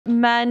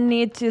men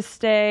need to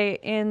stay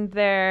in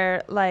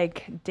their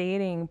like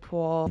dating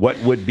pool. What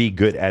would be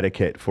good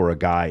etiquette for a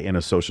guy in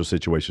a social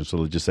situation? So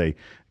let's just say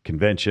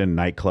convention,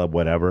 nightclub,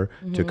 whatever,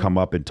 to come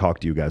up and talk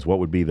to you guys. What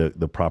would be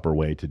the proper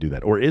way to do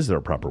that? Or is there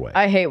a proper way?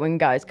 I hate when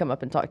guys come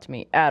up and talk to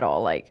me at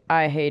all. Like,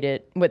 I hate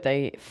it with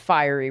a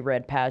fiery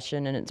red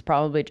passion, and it's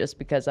probably just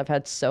because I've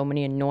had so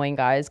many annoying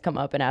guys come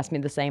up and ask me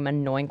the same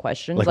annoying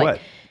questions. Like what?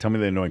 Tell me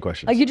the annoying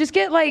questions. Like, you just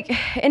get like,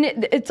 and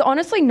it's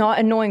honestly not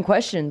annoying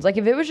questions. Like,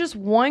 if it was just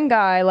one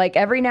guy, like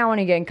every now and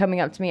again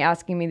coming up to me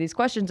asking me these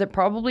questions, it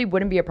probably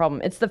wouldn't be a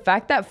problem. It's the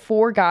fact that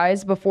 4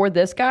 guys before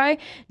this guy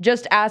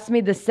just asked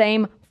me the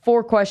same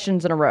 4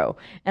 questions in a row.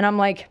 And I'm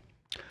like,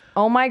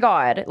 oh my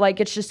God. Like,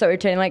 it's just so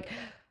irritating. Like,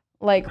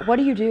 what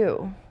do you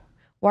do?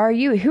 Why are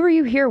you, who are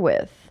you here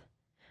with?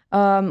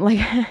 Like,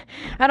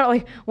 I don't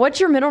like, what's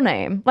your middle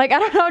name? Like, I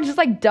don't know, just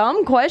like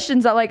dumb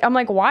questions that like, I'm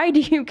like, why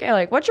do you care?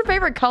 Like, what's your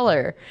favorite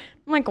color?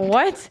 I'm like,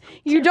 what?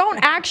 You don't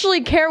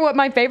actually care what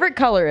my favorite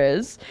color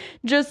is.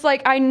 Just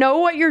like, I know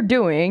what you're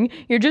doing.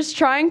 You're just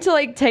trying to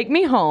like take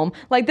me home.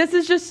 Like, this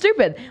is just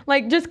stupid.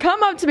 Like, just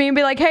come up to me and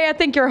be like, hey, I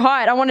think you're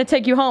hot. I want to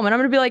take you home. And I'm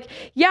going to be like,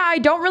 yeah, I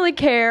don't really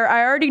care.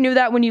 I already knew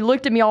that when you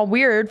looked at me all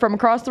weird from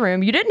across the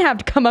room. You didn't have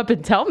to come up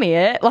and tell me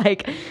it.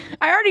 Like,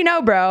 I already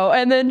know, bro.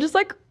 And then just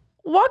like,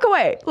 walk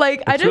away.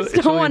 Like, I just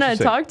don't want to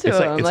talk to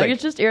him. Like,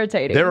 it's just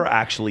irritating. There are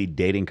actually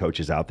dating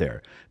coaches out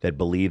there that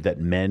believe that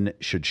men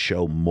should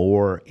show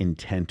more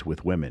intent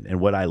with women. And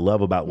what I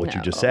love about what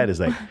you just said is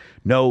like,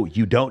 no,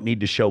 you don't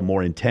need to show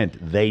more intent.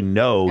 They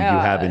know you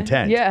have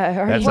intent.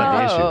 Yeah. That's not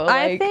the issue.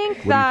 I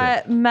think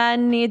that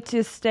men need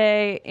to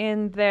stay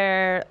in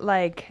their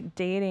like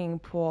dating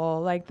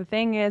pool. Like, the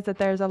thing is that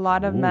there's a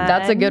lot of men.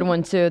 That's a good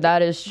one too.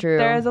 That is true.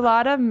 There's a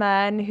lot of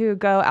men who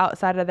go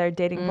outside of their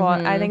dating pool.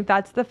 I think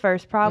that's the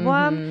first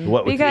problem.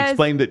 What?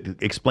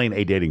 Explain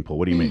a dating pool.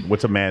 What do you mean?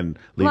 What's a man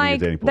leaving a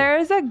dating pool?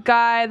 There's a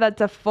guy that's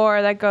a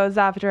 4 that goes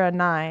after a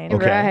 9.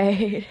 Okay.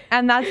 Right.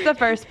 And that's the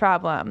first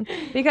problem.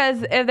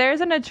 Because if there's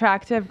an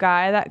attractive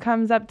guy that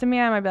comes up to me,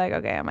 I might be like,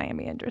 okay, I might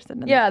be interested in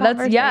this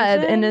conversation.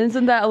 And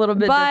isn't that a little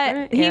bit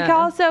different? But he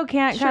also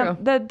can't come.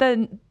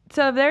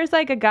 So if there's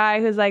like a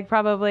guy who's like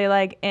probably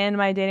like in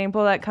my dating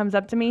pool that comes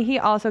up to me, he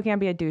also can't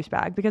be a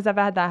douchebag, because I've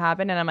had that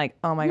happen and I'm like,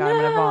 oh my God,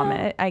 I'm gonna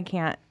vomit. I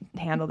can't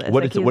handle this.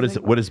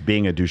 What does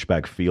being a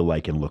douchebag feel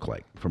like and look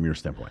like from your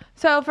standpoint?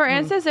 So for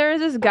instance, there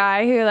was this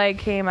guy who like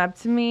came up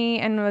to me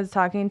and was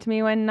talking to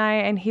me one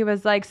night, and he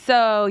was like,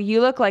 so you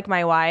look like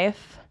my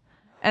wife.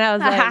 And I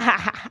was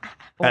like,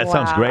 that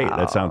sounds great.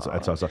 That's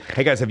awesome.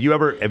 Hey guys, have you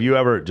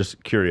ever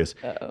just curious,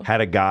 had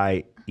a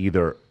guy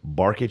either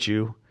bark at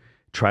you,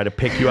 try to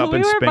pick you up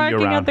and spin you around? We were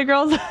barking at the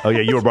girls. Oh yeah,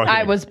 you were barking.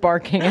 I was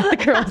barking at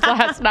the girls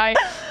last night.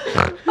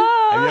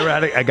 Have you ever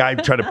had a guy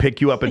try to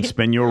pick you up and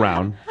spin you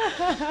around?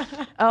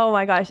 Oh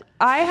my gosh,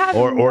 I have.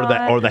 Or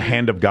the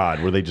hand of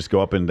God, where they just go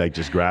up and they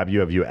just grab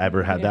you. Have you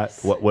ever had that?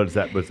 What's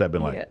that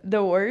been like? Yeah,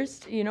 the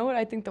worst. You know what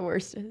I think the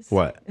worst is?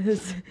 What?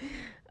 Is,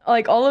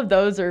 like, all of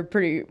those are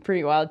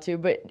pretty wild too.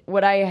 But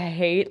what I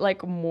hate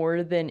like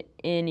more than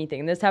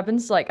anything, this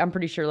happens to, like, I'm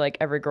pretty sure like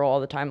every girl all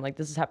the time. Like,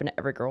 this has happened to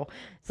every girl.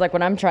 It's like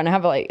when I'm trying to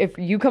have like, if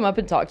you come up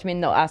and talk to me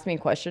and they'll ask me a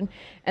question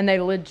and they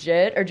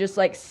legit are just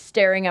like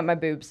staring at my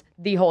boobs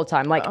the whole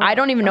time. Like, I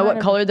don't even know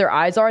what color their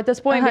eyes are at this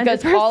point,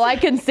 because all I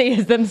can see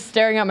is them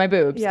staring at my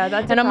boobs. Yeah,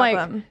 that's and a I'm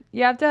problem. like,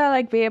 you have to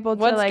like be able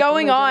to. What's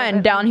going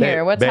on down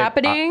here? What's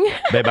happening?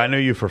 Babe, I knew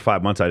you for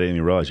 5 months. I didn't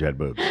even realize you had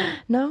boobs.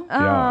 No.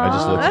 Yeah, I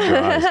just looked at your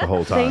eyes the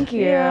whole time. Thank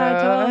you.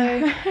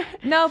 Yeah, totally.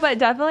 No, but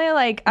definitely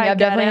like I've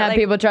definitely had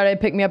people try to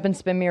pick me up and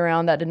spin me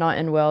around. That did not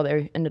end well.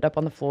 They ended up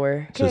on the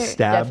floor. So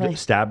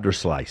stabbed or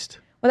sliced?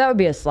 Well, that would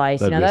be a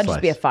slice. That'd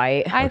just be a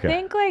fight. I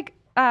think like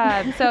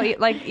so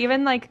like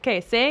even like,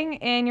 okay, staying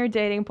in your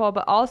dating pool,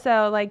 but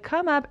also like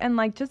come up and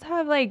like just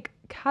have like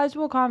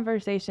casual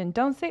conversation.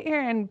 Don't sit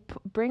here and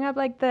bring up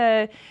like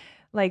the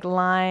like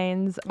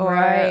lines or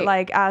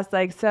like ask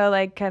like, so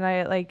like can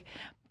I like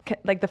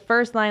the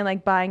first line,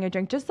 like buying a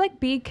drink, just like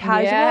be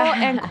casual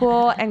and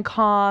cool and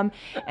calm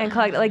and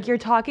like you're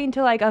talking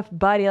to like a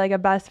buddy, like a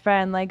best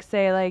friend, like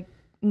say like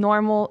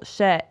normal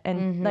shit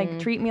and like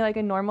treat me like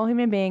a normal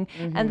human being.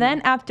 And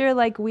then after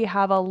like we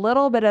have a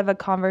little bit of a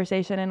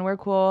conversation and we're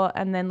cool,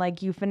 and then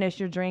like you finish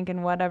your drink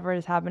and whatever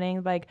is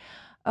happening, like,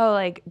 oh,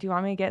 like, do you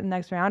want me to get the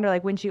next round? Or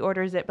like when she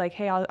orders it, like,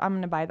 hey, I'm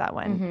going to buy that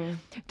one.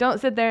 Don't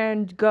sit there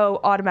and go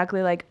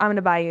automatically like, I'm going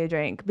to buy you a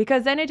drink,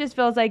 because then it just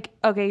feels like,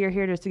 okay, you're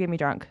here just to get me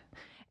drunk.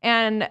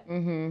 And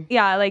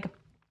yeah, like,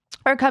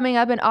 or coming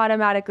up and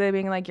automatically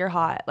being like, you're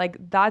hot. Like,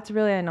 that's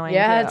really annoying.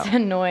 Yeah, too. it's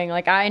annoying.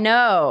 Like, I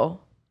know.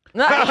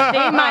 I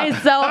see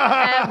myself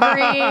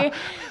every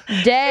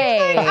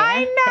day.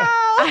 I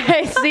know.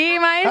 I see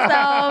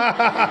myself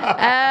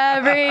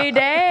every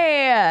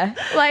day.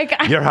 Like,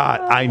 you're hot.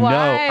 I know.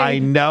 I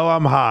know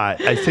I'm hot.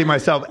 I see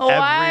myself every day.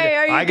 Why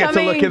are you I get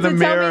to look in the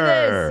mirror.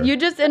 Tell me this? You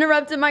just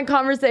interrupted my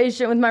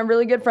conversation with my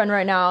really good friend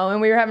right now, and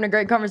we were having a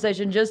great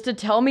conversation just to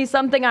tell me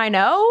something I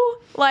know.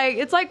 Like,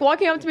 it's like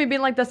walking up to me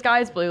being like, the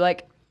sky's blue.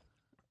 Like,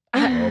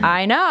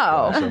 I know.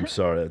 Gosh, I'm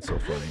sorry. That's so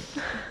funny.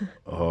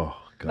 Oh.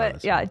 God,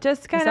 But yeah,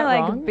 just kind that of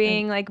like wrong?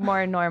 being like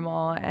more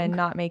normal and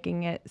not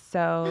making it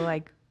so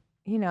like,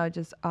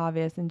 just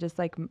obvious and just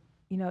like,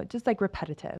 just like repetitive.